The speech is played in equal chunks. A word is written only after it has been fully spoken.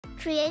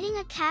Creating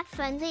a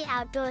cat-friendly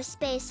outdoor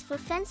space for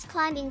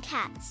fence-climbing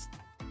cats.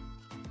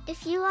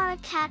 If you are a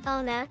cat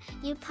owner,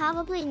 you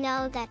probably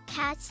know that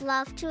cats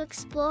love to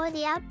explore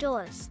the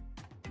outdoors.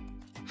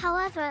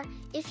 However,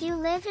 if you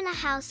live in a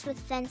house with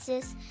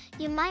fences,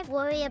 you might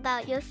worry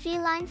about your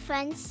feline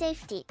friend's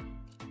safety.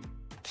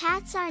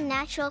 Cats are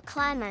natural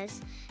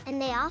climbers,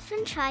 and they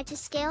often try to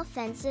scale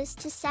fences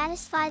to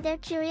satisfy their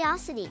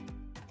curiosity.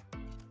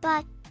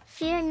 But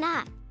fear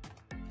not.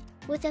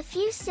 With a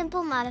few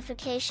simple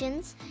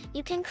modifications,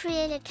 you can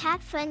create a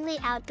cat-friendly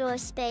outdoor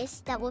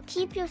space that will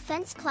keep your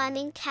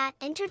fence-climbing cat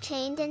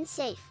entertained and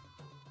safe.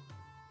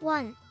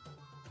 1.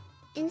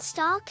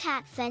 Install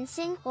cat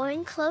fencing or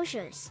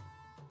enclosures.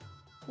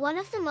 One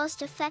of the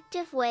most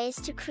effective ways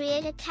to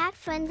create a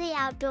cat-friendly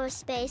outdoor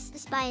space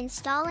is by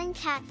installing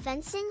cat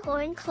fencing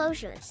or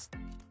enclosures.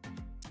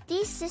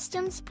 These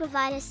systems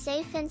provide a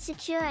safe and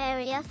secure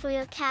area for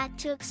your cat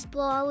to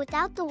explore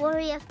without the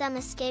worry of them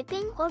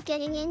escaping or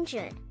getting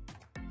injured.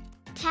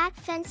 Cat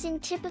fencing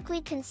typically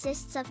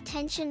consists of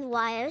tension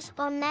wires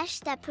or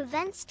mesh that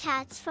prevents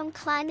cats from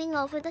climbing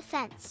over the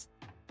fence.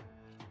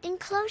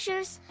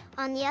 Enclosures,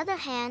 on the other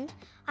hand,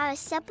 are a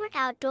separate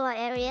outdoor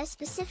area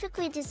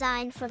specifically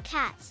designed for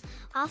cats,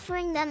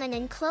 offering them an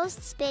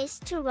enclosed space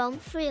to roam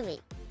freely.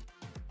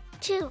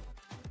 2.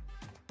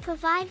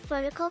 Provide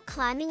vertical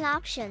climbing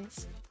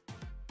options.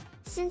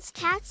 Since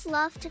cats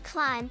love to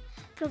climb,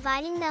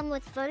 providing them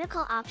with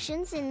vertical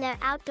options in their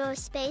outdoor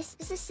space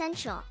is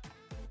essential.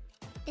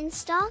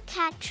 Install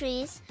cat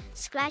trees,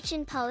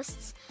 scratch-in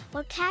posts,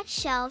 or cat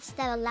shelves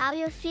that allow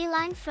your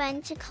feline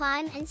friend to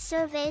climb and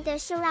survey their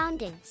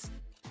surroundings.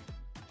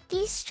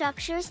 These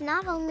structures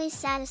not only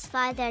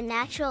satisfy their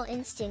natural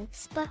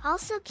instincts but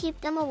also keep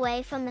them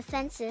away from the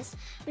fences,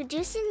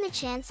 reducing the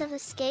chance of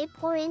escape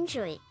or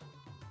injury.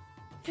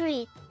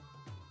 3.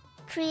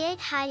 Create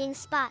hiding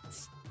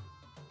spots.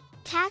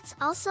 Cats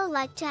also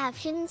like to have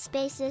hidden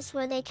spaces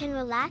where they can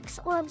relax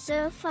or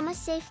observe from a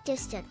safe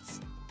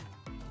distance.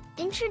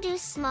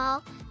 Introduce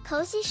small,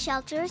 cozy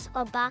shelters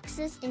or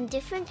boxes in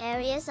different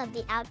areas of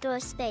the outdoor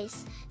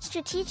space,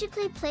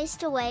 strategically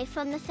placed away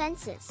from the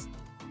fences.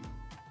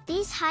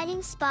 These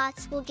hiding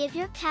spots will give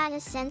your cat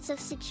a sense of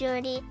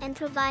security and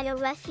provide a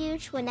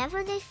refuge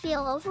whenever they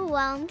feel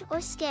overwhelmed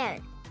or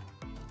scared.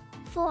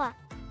 4.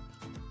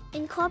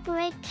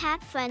 Incorporate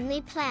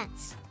cat-friendly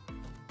plants.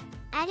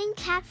 Adding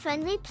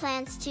cat-friendly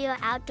plants to your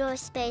outdoor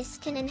space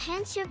can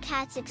enhance your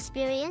cat's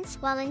experience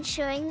while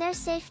ensuring their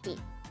safety.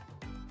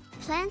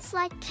 Plants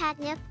like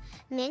catnip,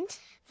 mint,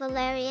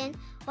 valerian,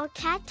 or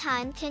cat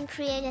thyme can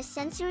create a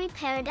sensory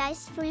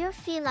paradise for your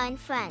feline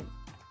friend.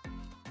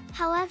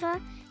 However,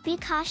 be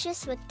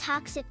cautious with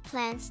toxic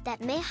plants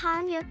that may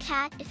harm your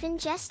cat if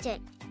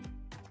ingested.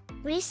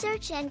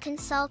 Research and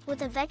consult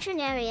with a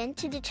veterinarian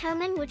to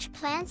determine which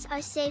plants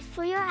are safe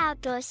for your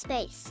outdoor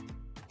space.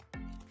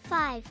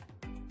 5.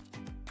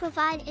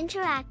 Provide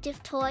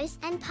interactive toys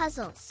and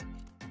puzzles.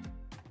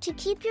 To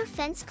keep your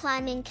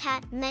fence-climbing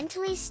cat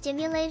mentally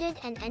stimulated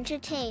and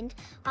entertained,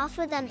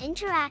 offer them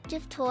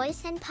interactive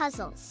toys and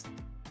puzzles.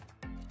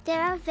 There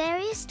are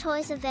various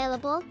toys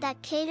available that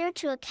cater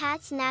to a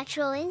cat's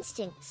natural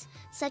instincts,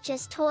 such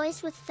as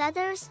toys with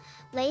feathers,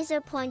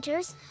 laser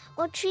pointers,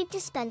 or treat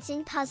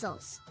dispensing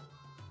puzzles.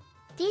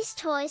 These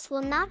toys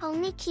will not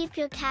only keep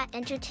your cat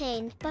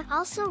entertained but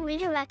also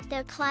redirect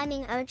their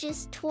climbing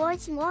urges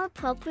towards more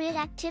appropriate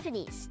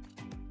activities.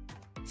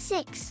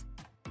 6.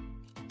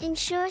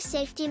 Ensure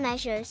safety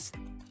measures.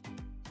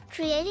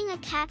 Creating a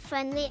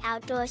cat-friendly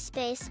outdoor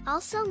space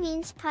also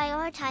means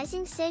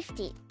prioritizing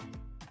safety.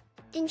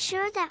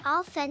 Ensure that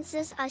all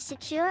fences are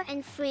secure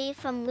and free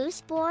from loose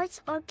boards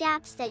or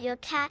gaps that your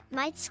cat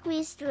might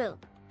squeeze through.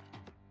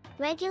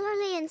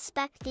 Regularly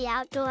inspect the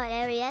outdoor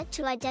area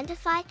to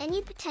identify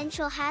any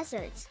potential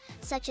hazards,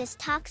 such as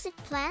toxic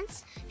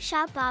plants,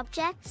 sharp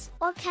objects,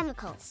 or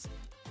chemicals.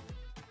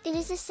 It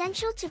is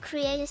essential to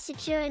create a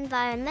secure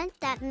environment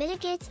that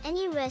mitigates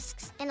any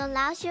risks and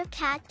allows your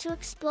cat to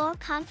explore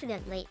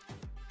confidently.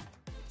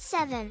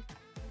 7.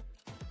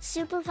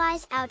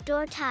 Supervise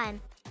outdoor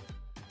time.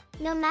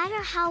 No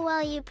matter how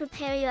well you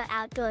prepare your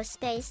outdoor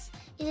space,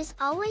 it is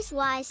always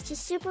wise to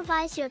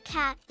supervise your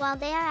cat while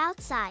they are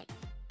outside.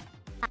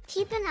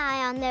 Keep an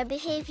eye on their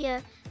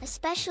behavior,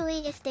 especially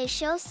if they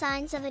show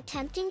signs of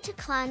attempting to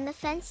climb the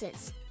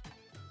fences.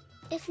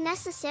 If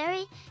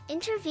necessary,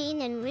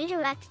 intervene and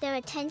redirect their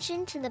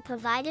attention to the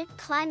provided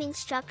climbing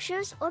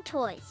structures or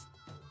toys.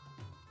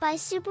 By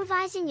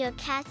supervising your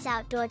cat's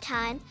outdoor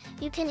time,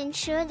 you can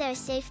ensure their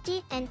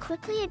safety and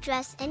quickly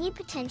address any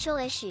potential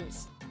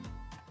issues.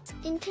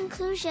 In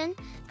conclusion,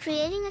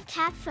 creating a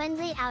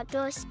cat-friendly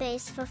outdoor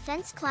space for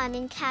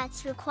fence-climbing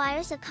cats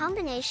requires a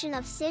combination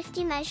of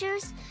safety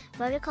measures,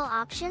 vertical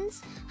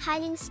options,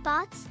 hiding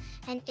spots,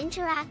 and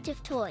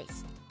interactive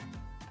toys.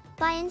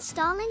 By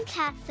installing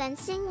cat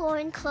fencing or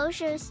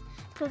enclosures,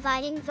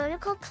 providing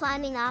vertical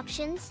climbing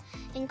options,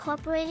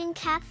 incorporating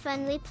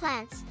cat-friendly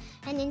plants,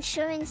 and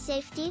ensuring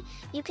safety,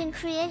 you can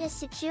create a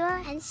secure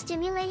and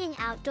stimulating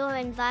outdoor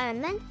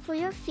environment for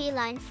your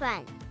feline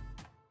friend.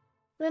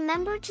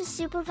 Remember to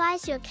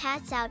supervise your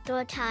cat's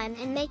outdoor time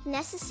and make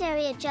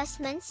necessary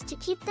adjustments to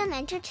keep them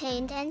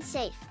entertained and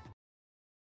safe.